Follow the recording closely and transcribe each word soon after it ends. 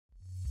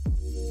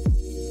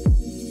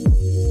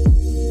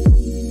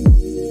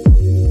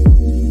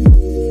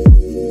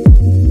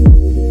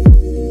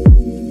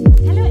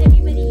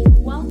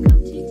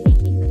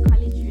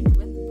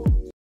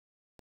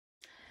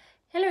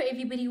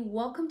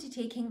Welcome to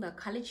Taking the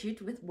College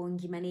Route with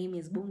Bongi. My name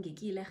is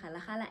Bongekile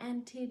Ralarala,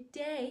 and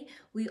today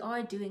we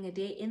are doing a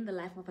day in the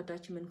life of a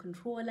document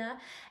controller.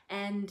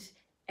 And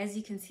as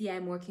you can see,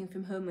 I'm working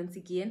from home once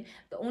again.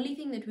 The only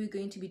thing that we're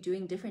going to be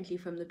doing differently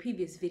from the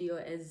previous video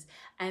is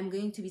I'm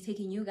going to be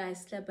taking you guys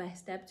step by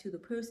step to the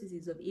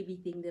processes of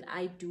everything that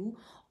I do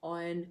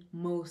on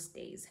most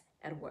days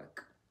at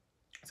work.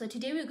 So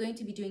today we're going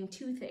to be doing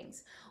two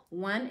things.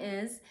 One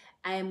is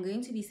I am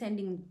going to be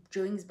sending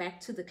drawings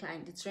back to the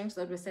client. It's drawings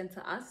that were sent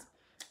to us.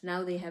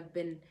 Now they have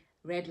been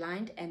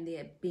redlined and they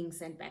are being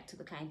sent back to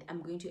the client.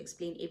 I'm going to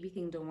explain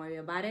everything, don't worry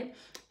about it.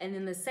 And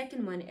then the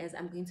second one is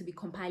I'm going to be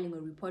compiling a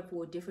report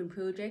for a different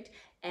project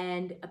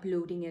and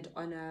uploading it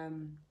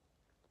on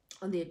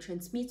their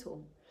transmitter.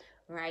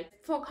 Right,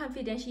 for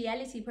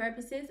confidentiality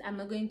purposes, I'm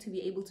not going to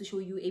be able to show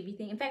you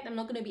everything. In fact, I'm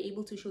not going to be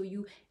able to show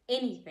you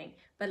anything,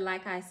 but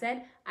like I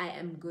said, I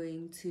am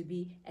going to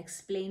be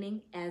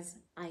explaining as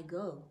I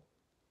go.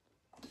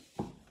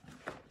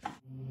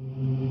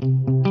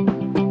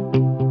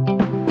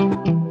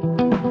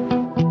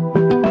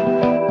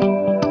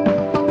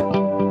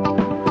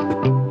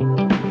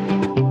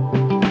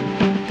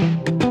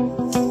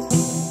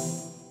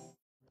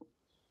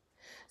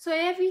 So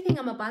everything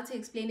I'm about to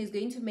explain is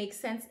going to make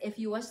sense if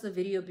you watch the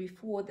video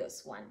before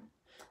this one.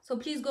 So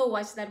please go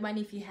watch that one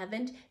if you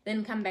haven't,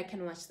 then come back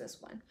and watch this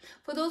one.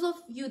 For those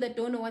of you that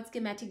don't know what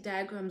schematic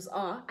diagrams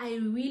are, I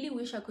really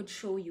wish I could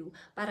show you,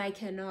 but I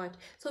cannot.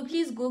 So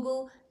please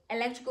Google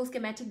electrical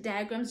schematic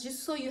diagrams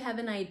just so you have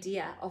an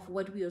idea of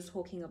what we are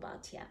talking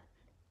about here.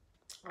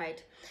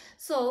 Right.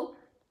 So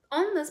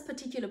on this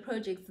particular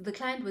project, the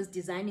client was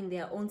designing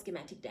their own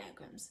schematic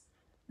diagrams.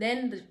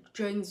 Then the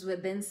drawings were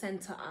then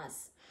sent to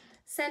us.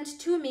 Sent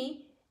to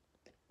me,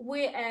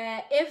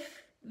 where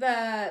if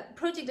the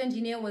project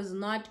engineer was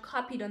not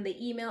copied on the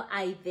email,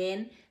 I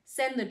then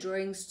send the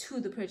drawings to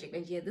the project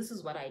engineer. This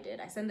is what I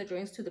did. I send the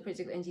drawings to the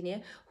project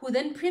engineer, who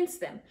then prints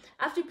them.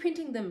 After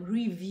printing them,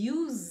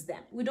 reviews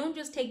them. We don't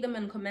just take them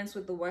and commence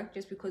with the work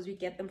just because we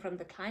get them from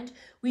the client.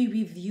 We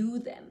review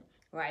them,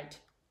 right?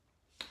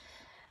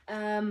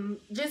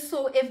 Just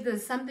so if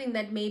there's something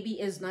that maybe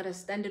is not a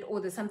standard,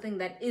 or there's something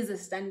that is a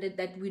standard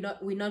that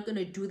we're not going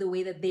to do the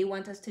way that they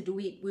want us to do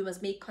it, we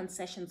must make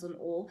concessions on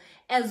all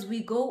as we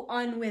go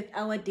on with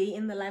our day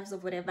in the lives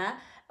of whatever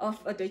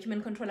of a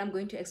document control. I'm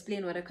going to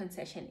explain what a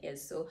concession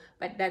is, so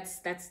but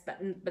that's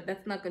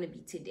not going to be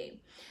today.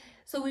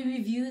 So we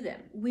review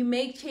them, we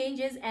make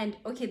changes, and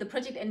okay, the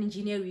project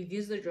engineer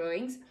reviews the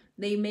drawings,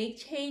 they make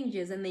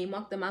changes and they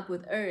mock them up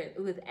with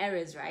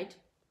errors, right?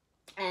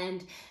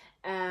 And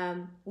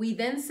we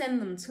then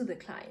send them to the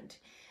client.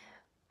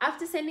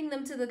 After sending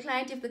them to the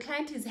client, if the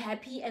client is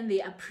happy and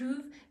they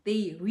approve,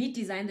 they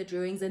redesign the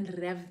drawings and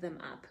rev them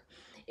up.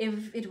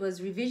 If it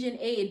was revision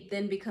A, it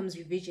then becomes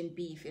revision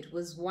B. If it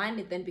was 1,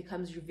 it then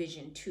becomes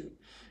revision 2.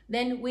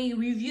 Then we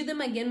review them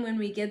again when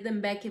we get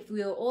them back. If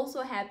we are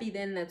also happy,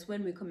 then that's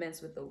when we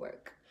commence with the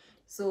work.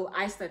 So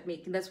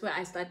that's where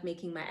I start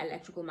making my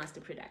electrical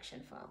master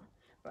production file,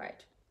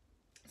 right?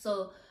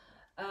 So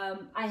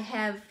I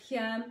have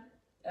here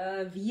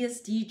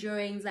VSD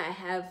drawings, I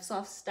have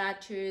soft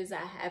starters,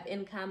 I have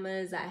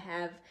incomers,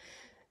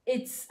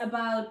 it's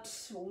about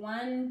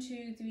 7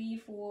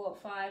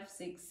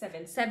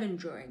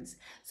 drawings.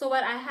 So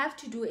what I have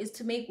to do is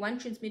to make one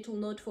transmittal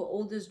note for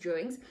all those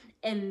drawings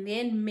and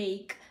then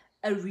make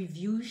a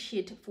review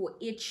sheet for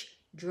each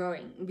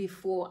drawing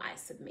before I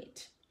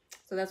submit.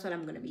 So that's what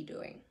I'm going to be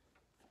doing.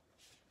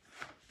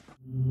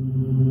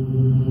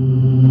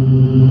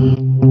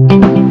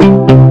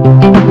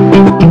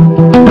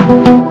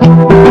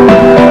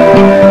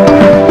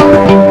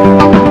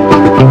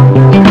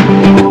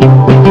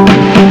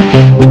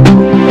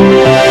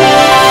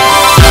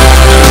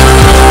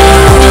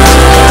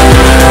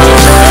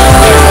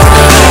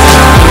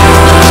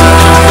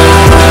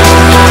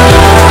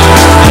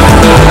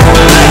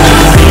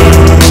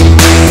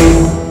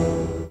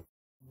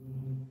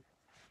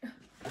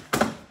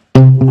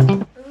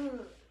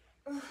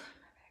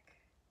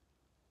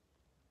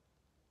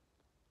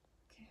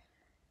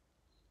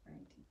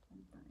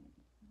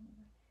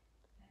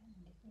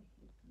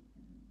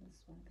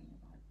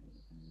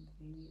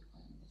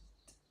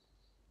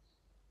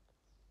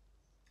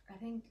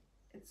 I think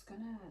it's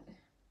gonna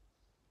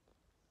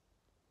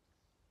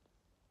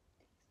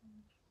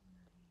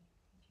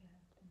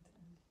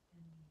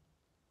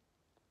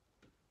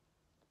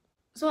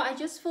So I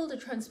just filled a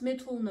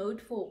transmittal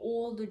note for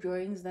all the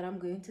drawings that I'm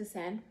going to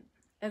send.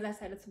 As I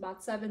said, it's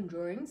about 7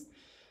 drawings,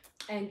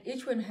 and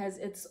each one has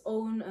its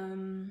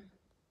own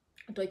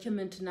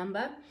document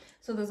number.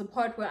 So there's a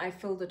part where I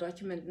fill the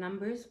document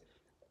numbers,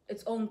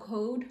 its own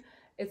code,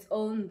 its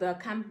own the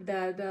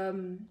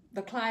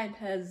client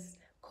has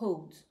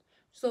codes.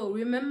 So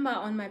remember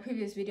on my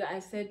previous video I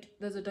said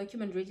there's a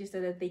document register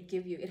that they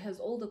give you. It has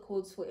all the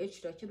codes for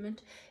each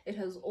document, it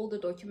has all the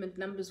document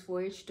numbers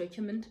for each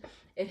document,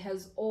 it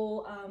has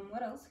all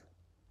what else,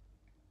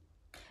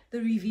 the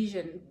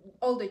revision,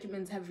 all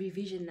documents have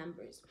revision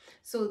numbers.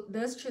 So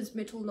this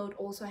transmittal note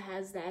also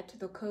has that,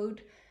 the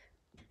code,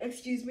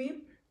 excuse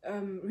me,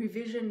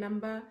 revision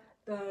number,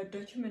 the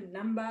document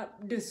number,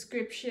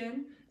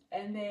 description,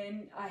 and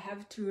then I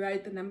have to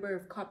write the number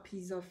of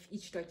copies of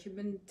each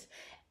document,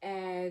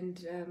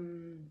 and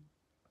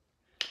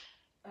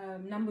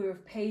number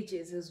of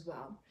pages as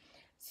well.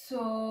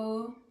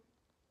 So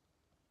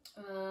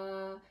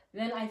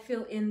then I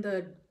fill in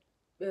the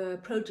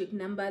project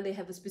number. They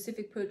have a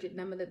specific project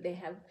number that they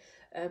have.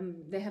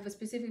 They have a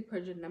specific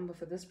project number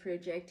for this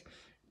project.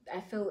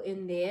 I fill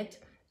in that,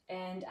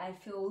 and I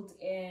filled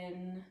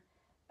in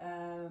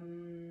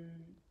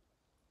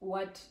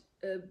what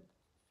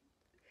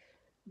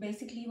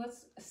basically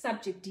what's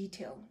subject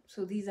detail.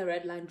 So these are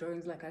red line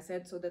drawings, like I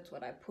said, so that's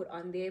what I put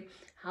on there.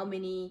 How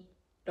many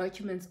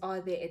documents are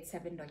there? It's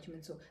 7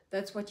 documents, so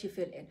that's what you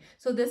fill in.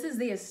 So this is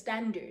their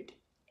standard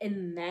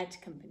in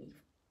that company.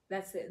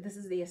 That's it. This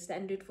is their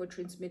standard for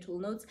transmittal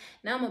notes.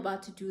 Now I'm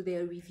about to do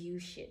their review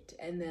sheet,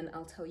 and then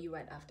I'll tell you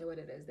right after what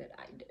it is that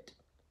I did.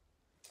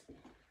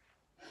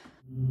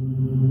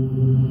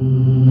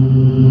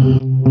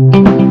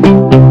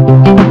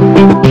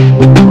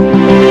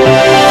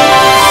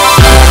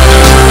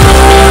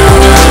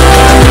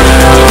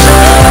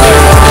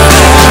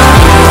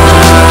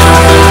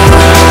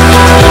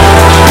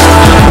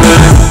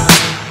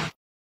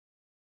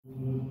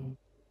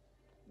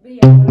 But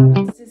yeah, what I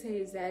wanted to say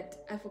is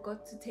that I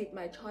forgot to take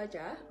my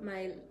charger,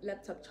 my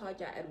laptop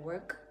charger at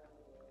work.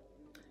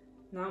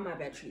 Now my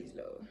battery is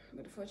low,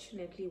 but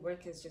fortunately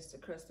work is just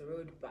across the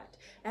road, but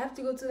I have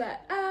to go to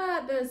that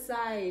other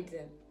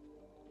side.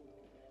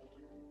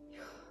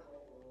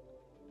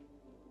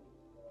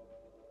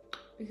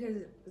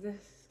 Because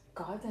this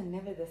gods are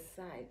never this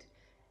side,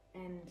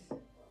 and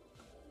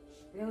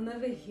they'll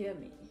never hear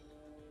me.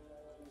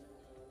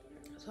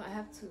 So I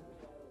have to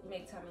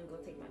make time and go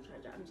take my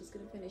charger. I'm just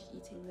gonna finish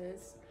eating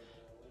this,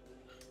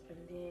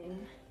 and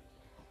then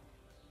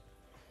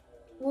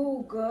we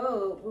will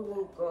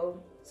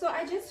go. So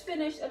I just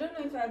finished, I don't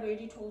know if I've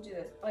already told you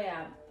this. Oh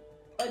yeah.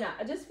 Oh no,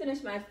 I just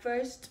finished my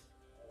first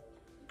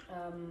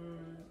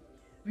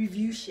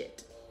review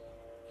sheet.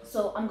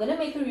 So I'm gonna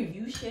make a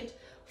review sheet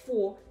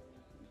for,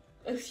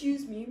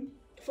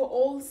 for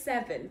all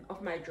 7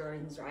 of my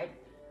drawings, right?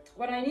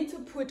 What I need to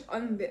put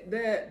on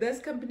this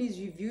company's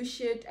review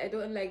sheet, I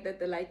don't like that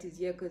the light is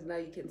here because now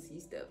you can see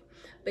stuff,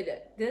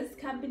 but this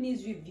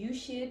company's review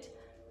sheet,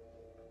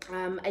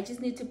 I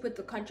just need to put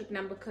the contract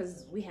number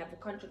because we have a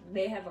contract,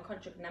 they have a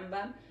contract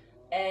number,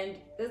 and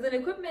there's an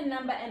equipment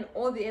number and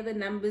all the other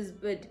numbers,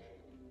 but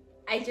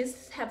I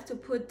just have to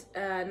put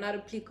not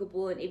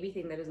applicable and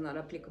everything that is not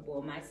applicable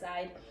on my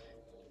side.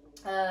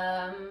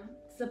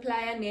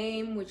 Supplier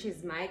name, which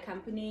is my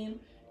company,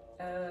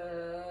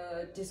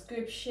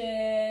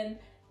 description,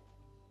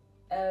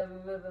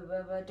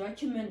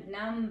 document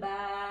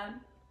number,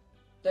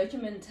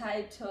 document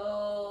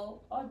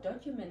title,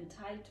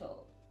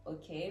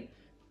 okay,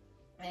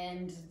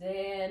 and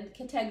then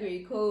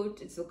category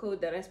code. It's the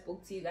code that I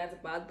spoke to you guys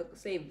about, the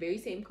very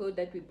same code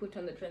that we put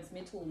on the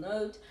transmittal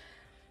note.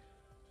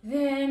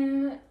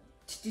 Then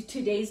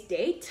today's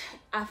date.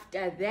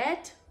 After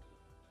that,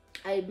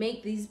 I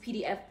make these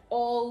PDF,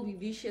 all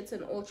review sheets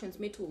and all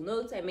transmittal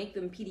notes, I make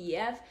them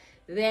PDF.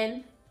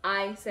 Then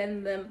I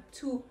send them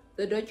to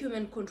the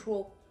document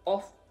control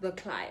of the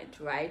client,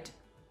 right?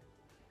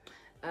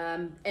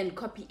 And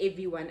copy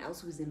everyone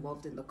else who's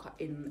involved in the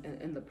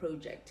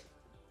project.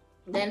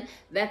 Then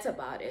that's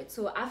about it.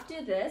 So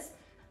after this,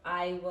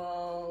 I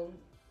will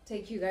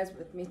take you guys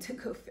with me to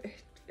go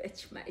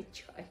fetch my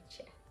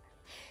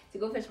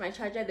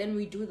charger. Then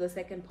we do the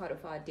second part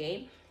of our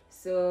day.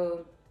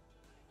 So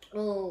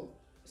we'll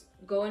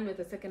go on with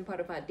the second part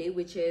of our day,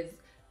 which is,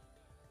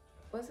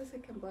 what's the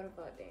second part of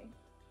our day?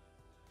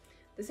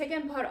 The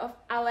second part of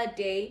our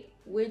day,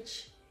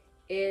 which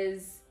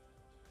is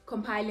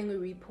compiling a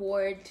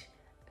report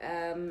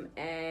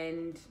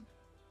and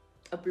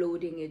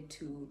uploading it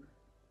to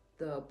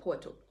the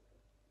portal.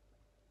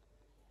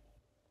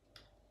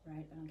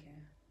 Right,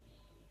 okay.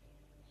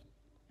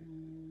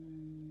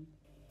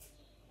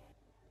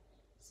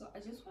 So I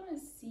just want to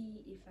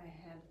see if I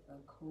have the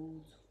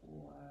codes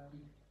for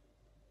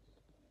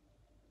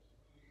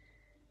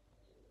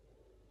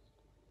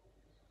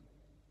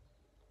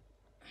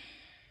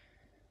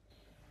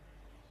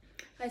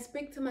I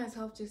speak to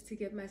myself just to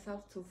get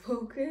myself to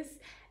focus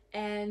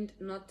and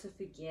not to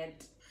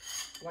forget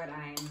what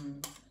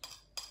I'm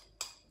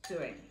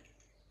doing.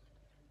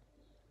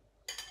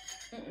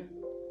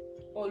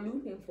 Or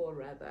looking for,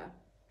 rather.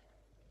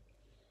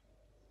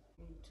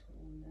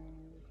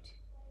 Note.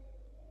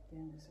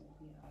 Then this will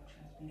be our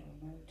transmittal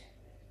note.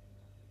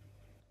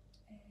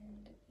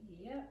 And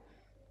yeah.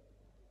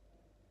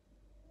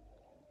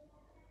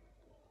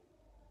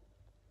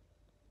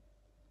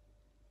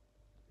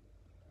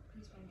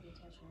 Please find the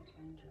attachment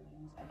line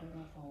drawings. I don't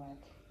know for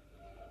what.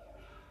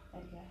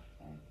 But yeah,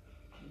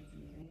 it's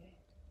easy.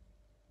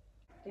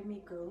 Let me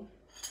go.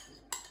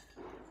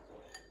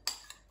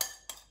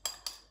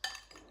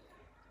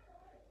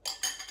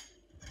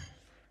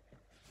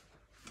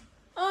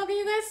 Oh, can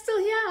you guys still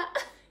hear?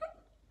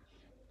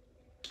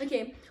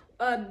 Okay,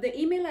 the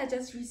email I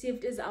just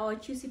received is our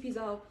QCPs,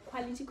 our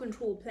quality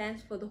control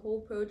plans for the whole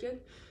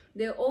project.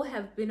 They all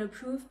have been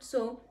approved.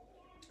 So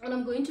what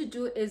I'm going to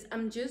do is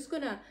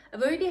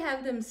I've already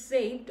have them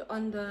saved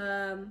on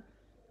the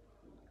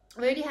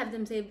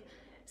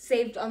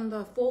saved on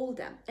the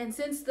folder, and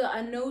since there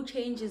are no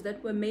changes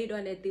that were made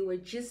on it, they were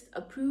just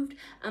approved,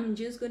 I'm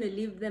just gonna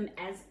leave them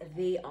as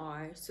they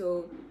are.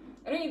 So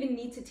I don't even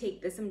need to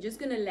take this. I'm just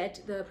gonna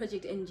let the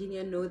project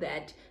engineer know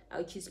that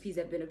our QSPs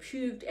have been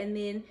approved, and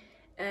then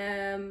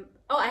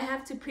oh, I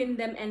have to print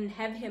them and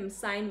have him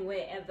sign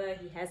wherever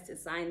he has to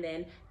sign.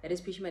 Then that is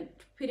pretty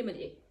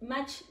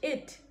much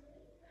it.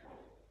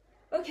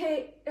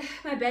 Okay,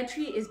 my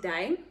battery is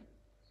dying.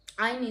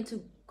 I need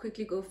to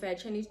quickly go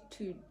fetch. I need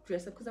to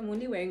dress up because I'm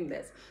only wearing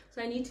this,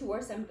 so I need to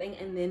wear something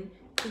and then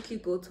quickly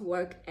go to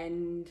work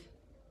and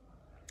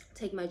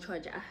take my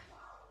charger.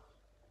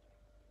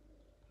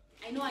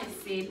 I know I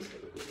said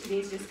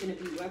today's just gonna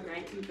be work,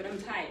 right? But I'm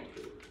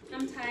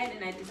tired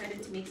and I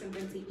decided to make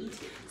something to eat,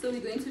 so we're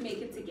going to make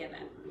it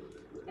together,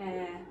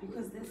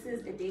 because this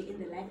is a day in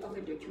the life of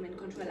a document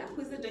controller.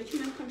 Who's the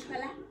document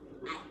controller?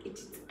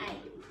 I.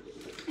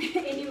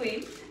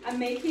 Anyway,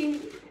 I'm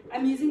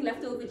using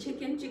leftover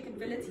chicken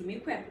ability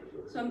make prep.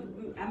 So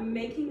I'm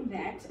making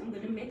that. I'm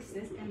gonna mix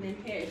this and then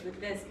pair it with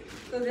this.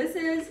 So this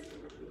is,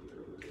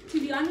 to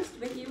be honest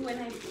with you, when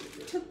I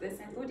took this,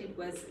 I thought it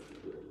was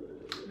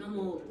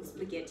normal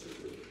spaghetti.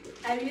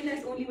 I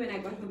realized only when I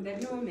got home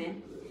that no,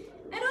 man,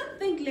 I don't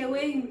think the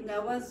way I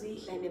was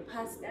like the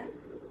pasta,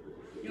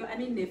 you know, I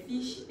mean the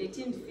fish, the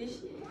tinned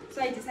fish.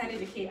 So I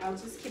decided, okay, I'll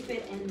just skip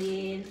it, and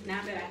then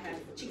now that I have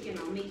chicken,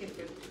 I'll make it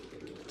with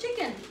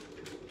chicken.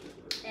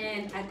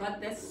 And I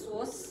got this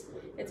sauce.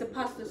 It's a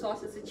pasta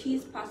sauce. It's a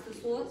cheese pasta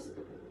sauce.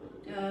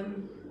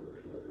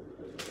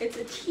 It's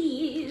a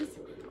cheese.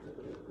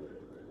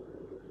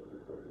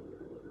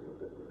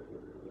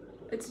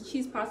 It's a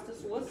cheese pasta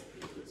sauce.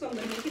 So I'm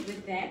gonna make it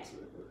with that.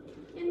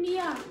 And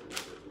yeah,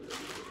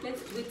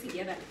 let's do it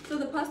together. So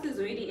the pasta is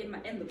already in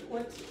the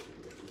pot.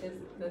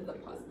 There's the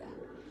pasta.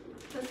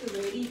 Pasta's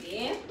already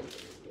there.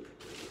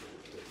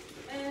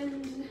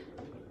 And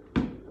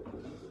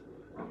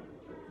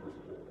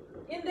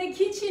in the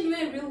kitchen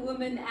where real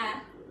women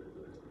are.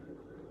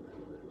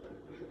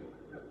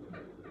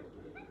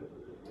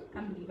 I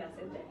can't believe I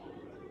said that.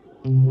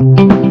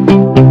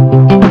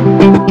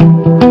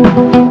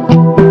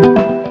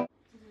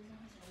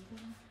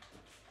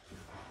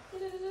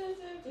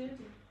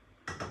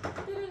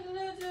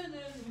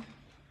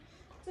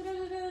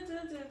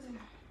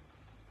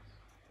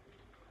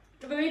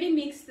 I've already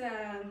mixed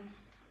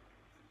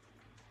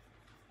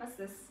what's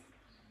this?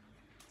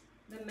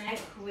 The mac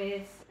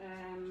with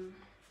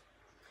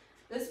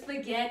the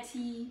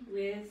spaghetti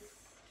with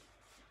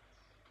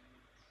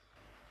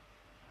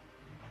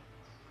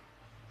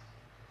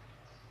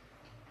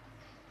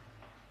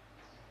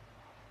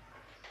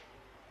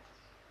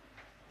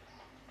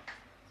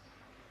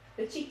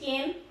the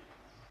chicken.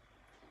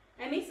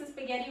 I mixed the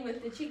spaghetti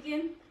with the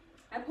chicken.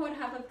 I poured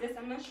half of this.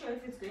 I'm not sure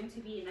if it's going to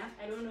be enough.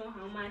 I don't know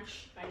how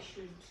much I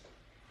should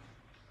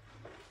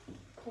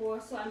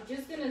pour. So I'm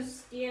just gonna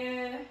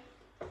stir,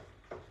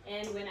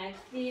 and when I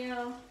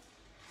feel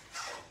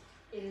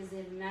it is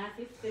enough,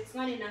 if it's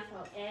not enough,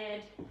 I'll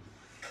add.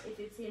 If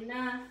it's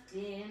enough,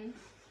 then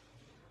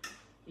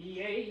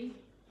yay.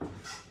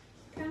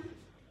 Come.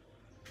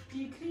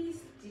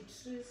 Decrease.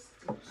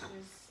 I hope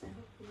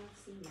you not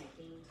see my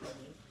thing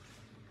today.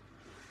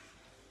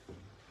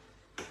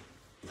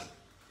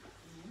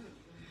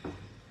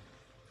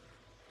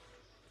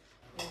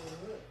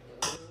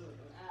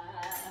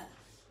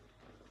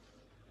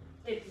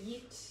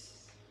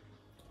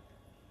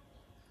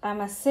 I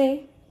must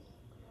say,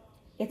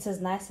 it's as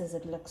nice as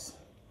it looks.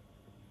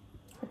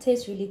 It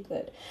tastes really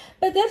good.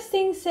 But this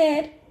thing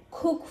said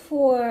cook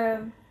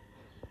for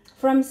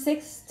from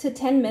 6 to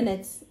 10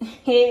 minutes.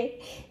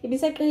 You'd be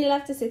secondly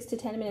after 6 to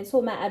 10 minutes.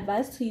 So my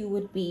advice to you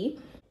would be,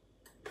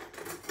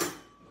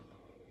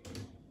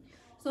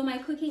 my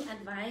cooking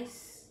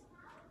advice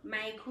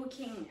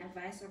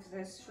of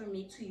this from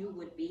me to you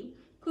would be,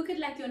 cook it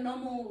like your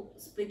normal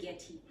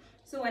spaghetti.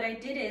 So what I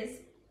did is,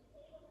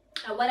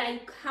 how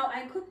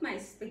I cook my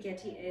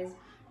spaghetti is,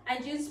 I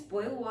just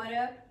boil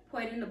water,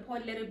 pour it in the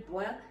pot, let it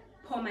boil,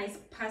 pour my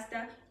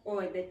pasta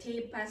or the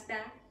tape pasta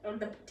or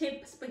the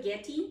tape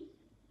spaghetti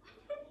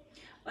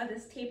or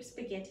this tape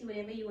spaghetti,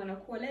 whatever you want to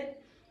call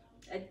it.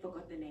 I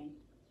forgot the name.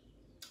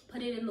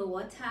 Put it in the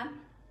water,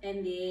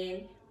 and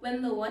then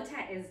when the water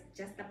is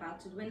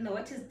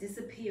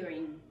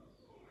disappearing,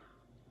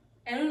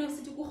 I don't know if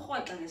it's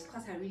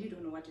because I really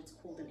don't know what it's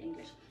called in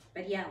English,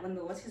 but yeah, when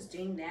the water is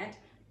doing that,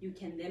 you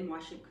can then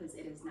wash it because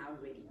it is now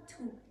ready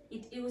to.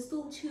 It was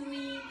still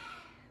chewy,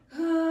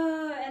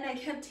 and I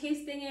kept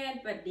tasting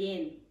it, but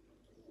then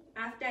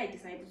after I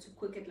decided to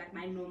cook it like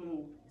my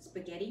normal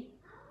spaghetti,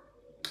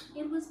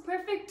 it was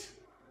perfect.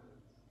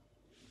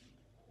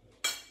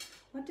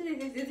 What do they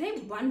say? Did they say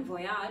bon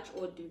voyage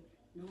or do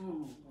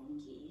no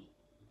bongi?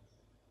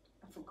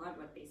 I forgot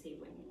what they say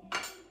when.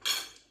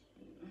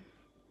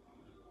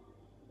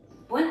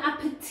 Bon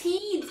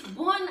appetit!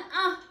 Bon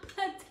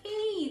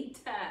appetit!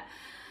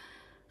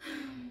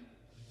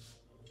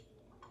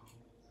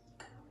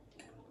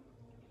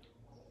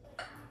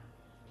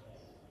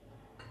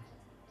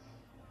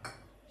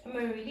 I'm a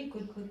really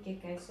good cook,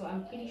 guys, so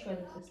I'm pretty sure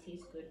that this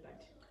tastes good,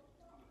 but to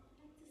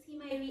see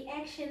my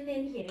reaction,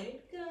 then here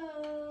it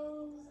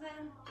goes.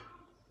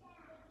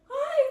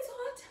 Oh, it's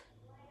hot.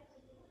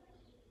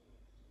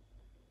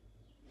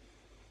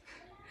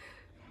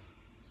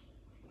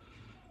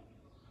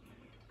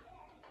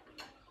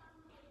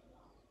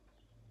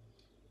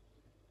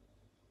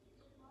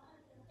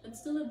 It's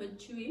still a bit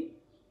chewy,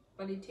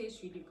 but it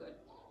tastes really good.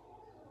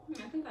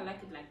 I think I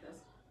like it like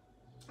this.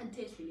 It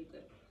tastes really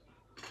good.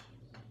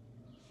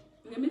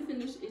 Let me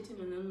finish eating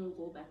and then we'll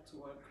go back to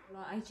work.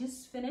 I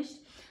just finished,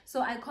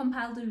 so I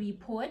compiled a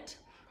report,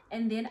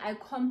 and then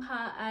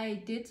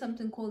I did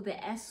something called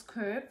the S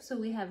curve. So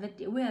we have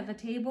a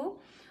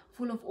table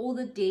full of all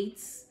the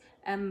dates.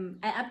 We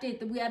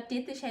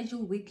update the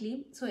schedule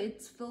weekly, so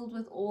it's filled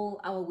with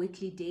all our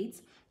weekly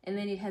dates, and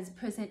then it has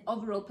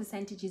overall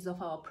percentages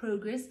of our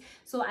progress.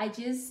 So I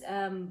just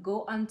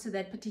go on to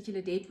that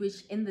particular date,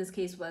 which in this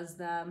case was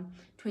the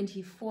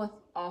 24th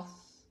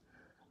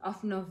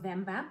of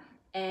November,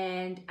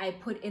 and I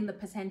put in the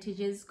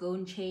percentages, go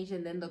and change,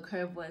 and then the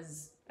curve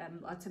was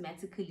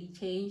automatically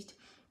changed.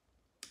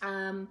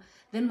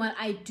 Then what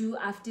I do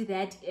after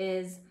that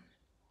is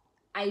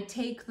I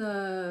take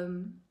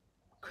the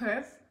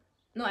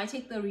I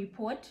take the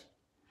report,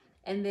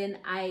 and then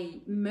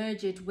I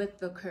merge it with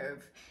the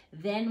curve.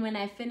 Then when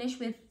I finish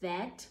with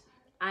that,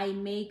 I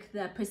make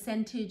the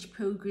percentage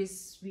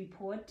progress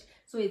report.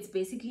 So it's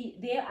basically,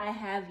 there I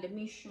have, let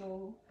me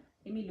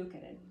look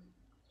at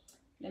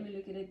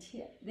it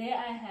here. There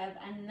I have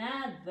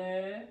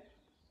another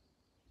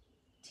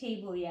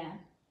table.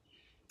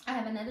 I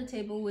have another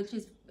table which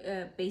is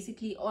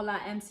basically all our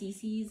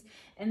MCCs,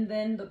 and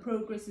then the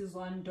progress is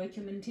on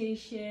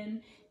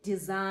documentation,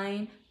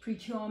 design,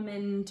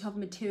 procurement of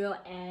material,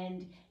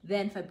 and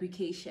then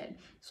fabrication.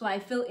 So I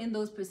fill in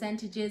those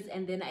percentages,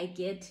 and then I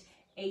get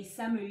a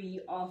summary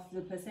of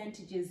the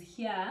percentages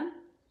here,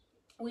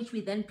 which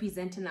we then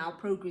present in our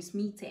progress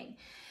meeting.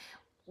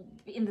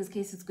 In this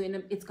case, it's going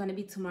to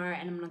be tomorrow,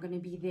 and I'm not going to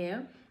be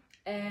there.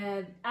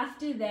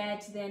 After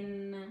that,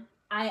 then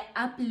I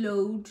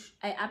upload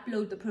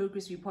the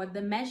progress report,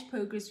 the mesh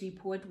progress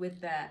report with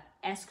the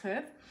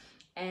S-curve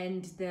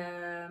and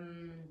the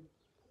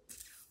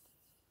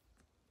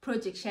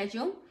project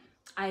schedule.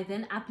 I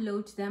then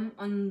upload them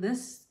on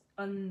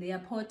their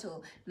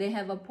portal. They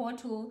have a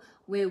portal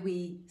where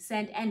we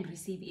send and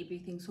receive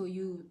everything. So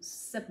you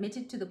submit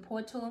it to the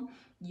portal,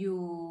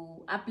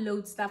 you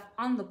upload stuff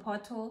on the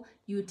portal,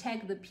 you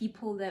tag the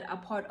people that are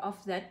part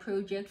of that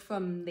project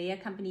from their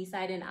company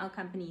side and our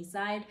company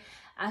side.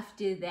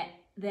 After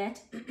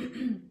that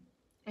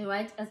I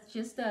write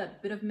just a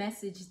bit of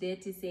message there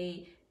to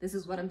say this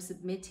is what I'm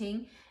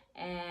submitting,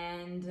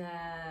 and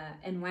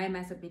why am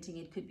I submitting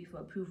it. Could be for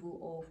approval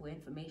or for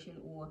information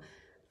or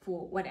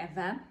for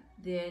whatever.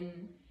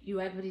 Then you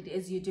write what it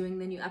is you're doing,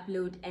 then you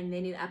upload, and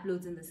then it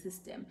uploads in the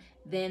system.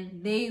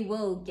 Then they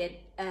will get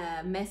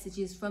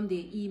messages from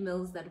their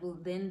emails that will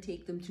then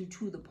take them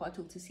to the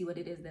portal to see what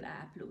it is that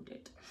I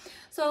uploaded.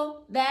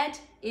 So that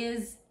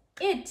is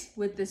it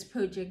with this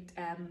project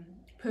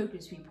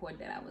progress report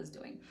that I was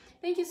doing.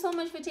 Thank you so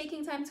much for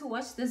taking time to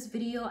watch this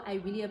video.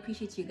 I really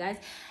appreciate you guys,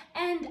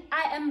 and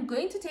I am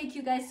going to take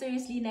you guys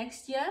seriously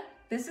next year.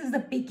 This is the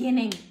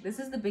beginning.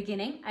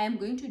 I am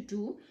going to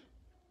do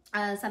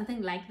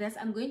something like this.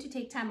 I'm going to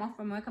take time off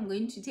from work. I'm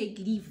going to take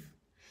leave,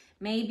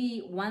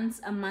 maybe once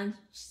a month,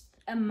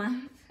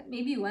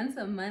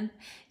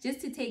 just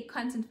to take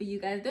content for you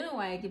guys. Don't know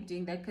why I keep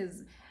doing that,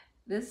 because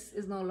this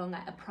is no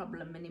longer a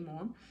problem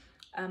anymore.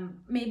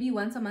 Maybe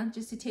once a month,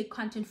 just to take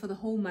content for the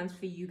whole month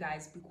for you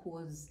guys,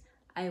 because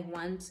I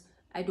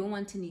don't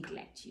want to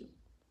neglect you.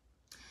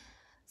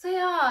 So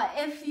yeah,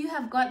 if you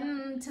have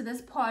gotten to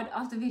this part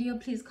of the video,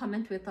 please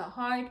comment with a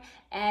heart.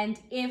 And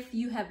if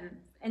you have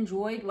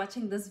enjoyed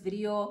watching this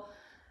video,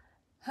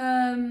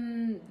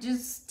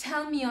 just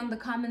tell me on the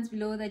comments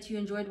below that you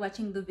enjoyed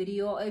watching the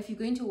video. Or if you're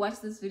going to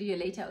watch this video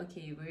later,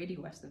 okay, you've already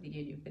watched the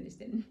video and you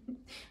finished it.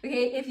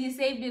 Okay, if you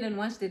saved it and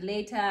watched it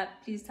later,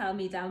 please tell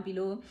me down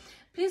below.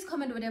 Please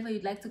comment whatever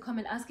you'd like to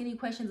comment. Ask any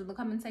questions in the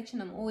comment section.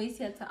 I'm always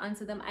here to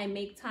answer them. I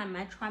make time.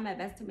 I try my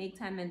best to make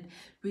time and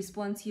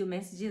respond to your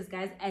messages,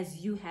 guys, as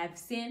you have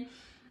seen.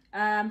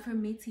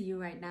 From me to you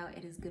right now,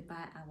 it is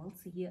goodbye. I will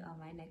see you on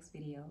my next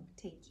video.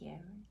 Take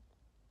care.